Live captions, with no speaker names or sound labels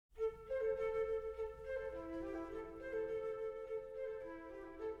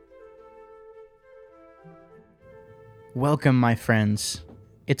Welcome, my friends.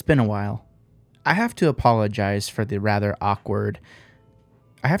 It's been a while. I have to apologize for the rather awkward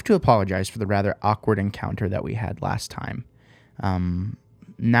encounter that we had last time.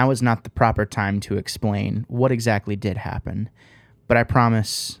 Now is not the proper time to explain what exactly did happen, but I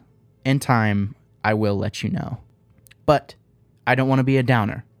promise, in time, I will let you know. But I don't want to be a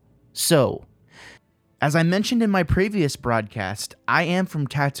downer. So, as I mentioned in my previous broadcast, I am from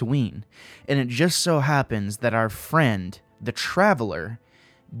Tatooine, and it just so happens that our friend, the Traveler,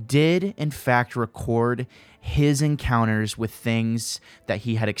 did in fact record his encounters with things that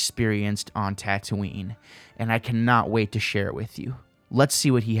he had experienced on Tatooine, and I cannot wait to share it with you. Let's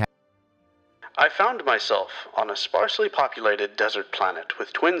see what he had. I found myself on a sparsely populated desert planet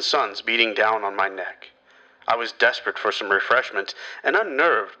with twin suns beating down on my neck. I was desperate for some refreshment and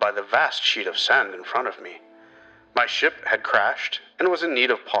unnerved by the vast sheet of sand in front of me. My ship had crashed and was in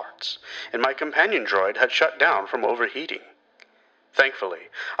need of parts, and my companion droid had shut down from overheating. Thankfully,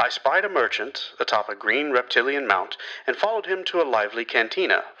 I spied a merchant atop a green reptilian mount and followed him to a lively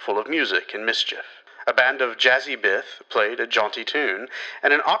cantina full of music and mischief. A band of jazzy Bith played a jaunty tune,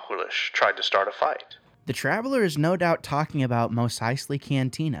 and an Aqualish tried to start a fight. The Traveler is no doubt talking about Mos Eisley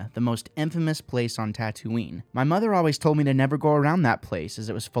Cantina, the most infamous place on Tatooine. My mother always told me to never go around that place, as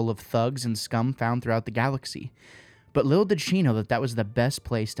it was full of thugs and scum found throughout the galaxy. But little did she know that that was the best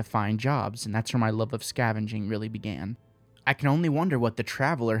place to find jobs, and that's where my love of scavenging really began. I can only wonder what the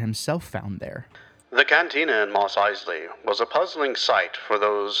Traveler himself found there. The cantina in Mos Eisley was a puzzling sight for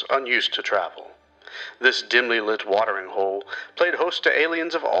those unused to travel. This dimly lit watering hole played host to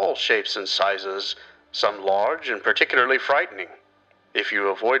aliens of all shapes and sizes, some large and particularly frightening. If you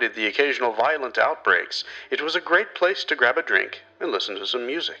avoided the occasional violent outbreaks, it was a great place to grab a drink and listen to some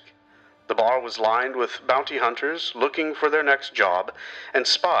music. The bar was lined with bounty hunters looking for their next job, and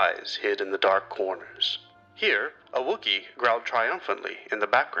spies hid in the dark corners. Here, a Wookiee growled triumphantly in the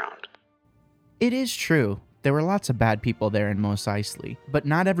background. It is true. There were lots of bad people there in Mos Eisley, but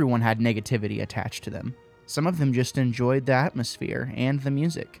not everyone had negativity attached to them. Some of them just enjoyed the atmosphere and the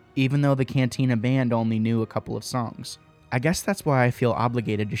music, even though the Cantina band only knew a couple of songs. I guess that's why I feel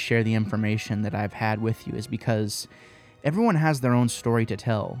obligated to share the information that I've had with you, is because everyone has their own story to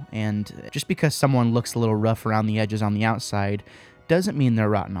tell, and just because someone looks a little rough around the edges on the outside doesn't mean they're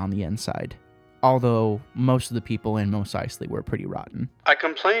rotten on the inside. Although most of the people in Mos Eisley were pretty rotten. I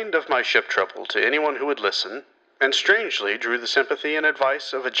complained of my ship trouble to anyone who would listen, and strangely drew the sympathy and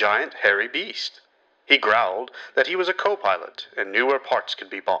advice of a giant hairy beast. He growled that he was a co-pilot and knew where parts could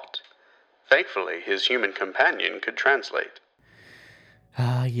be bought. Thankfully, his human companion could translate.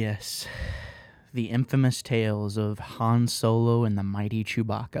 Ah, yes. The infamous tales of Han Solo and the mighty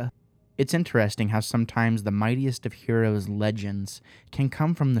Chewbacca. It's interesting how sometimes the mightiest of heroes' legends can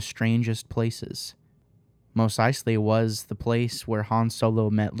come from the strangest places. Mos Eisley was the place where Han Solo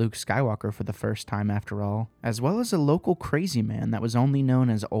met Luke Skywalker for the first time after all, as well as a local crazy man that was only known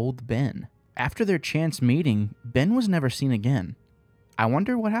as Old Ben. After their chance meeting, Ben was never seen again. I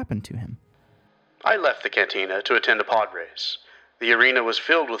wonder what happened to him. I left the cantina to attend a pod race. The arena was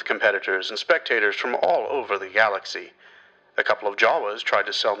filled with competitors and spectators from all over the galaxy. A couple of Jawas tried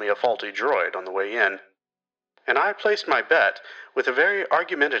to sell me a faulty droid on the way in, and I placed my bet with a very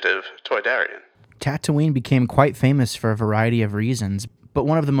argumentative Toydarian. Tatooine became quite famous for a variety of reasons, but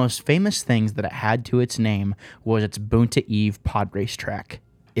one of the most famous things that it had to its name was its Boonta Eve pod racetrack.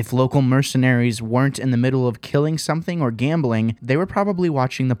 If local mercenaries weren't in the middle of killing something or gambling, they were probably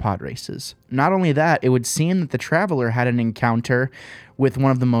watching the pod races. Not only that, it would seem that the Traveler had an encounter with one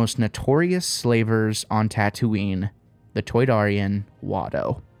of the most notorious slavers on Tatooine, the Toydarian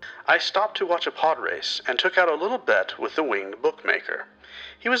Watto. I stopped to watch a pod race and took out a little bet with the winged bookmaker.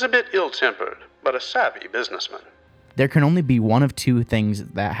 He was a bit ill-tempered, but a savvy businessman. There can only be one of two things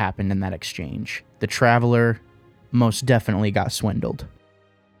that happened in that exchange. The Traveler most definitely got swindled.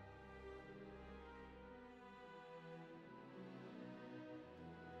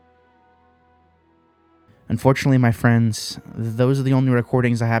 Unfortunately, my friends, those are the only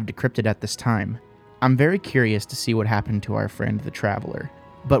recordings I have decrypted at this time. I'm very curious to see what happened to our friend the Traveler,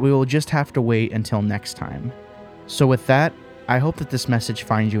 but we will just have to wait until next time. So with that, I hope that this message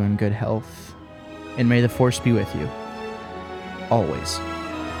finds you in good health, and may the Force be with you. Always.